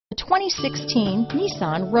2016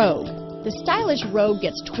 Nissan Rogue. The stylish Rogue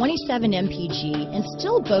gets 27 mpg and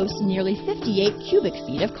still boasts nearly 58 cubic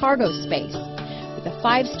feet of cargo space. With a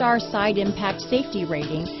 5-star side impact safety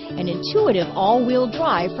rating and intuitive all-wheel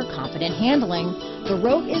drive for confident handling, the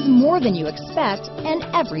Rogue is more than you expect and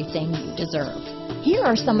everything you deserve. Here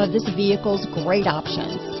are some of this vehicle's great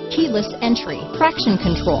options: keyless entry, traction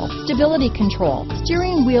control, stability control,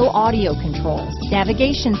 steering wheel audio controls,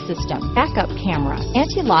 navigation system, backup camera,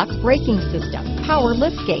 anti-lock braking system, power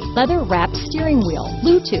liftgate, leather-wrapped steering wheel,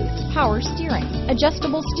 Bluetooth, power steering,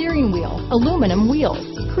 adjustable steering wheel, aluminum wheels,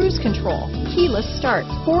 cruise control, keyless start,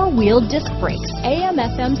 4-wheel disc brakes,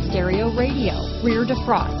 AM/FM stereo radio, rear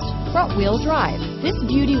defrost, front-wheel drive. This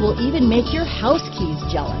beauty will even make your house keys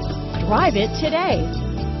jealous. Drive it today.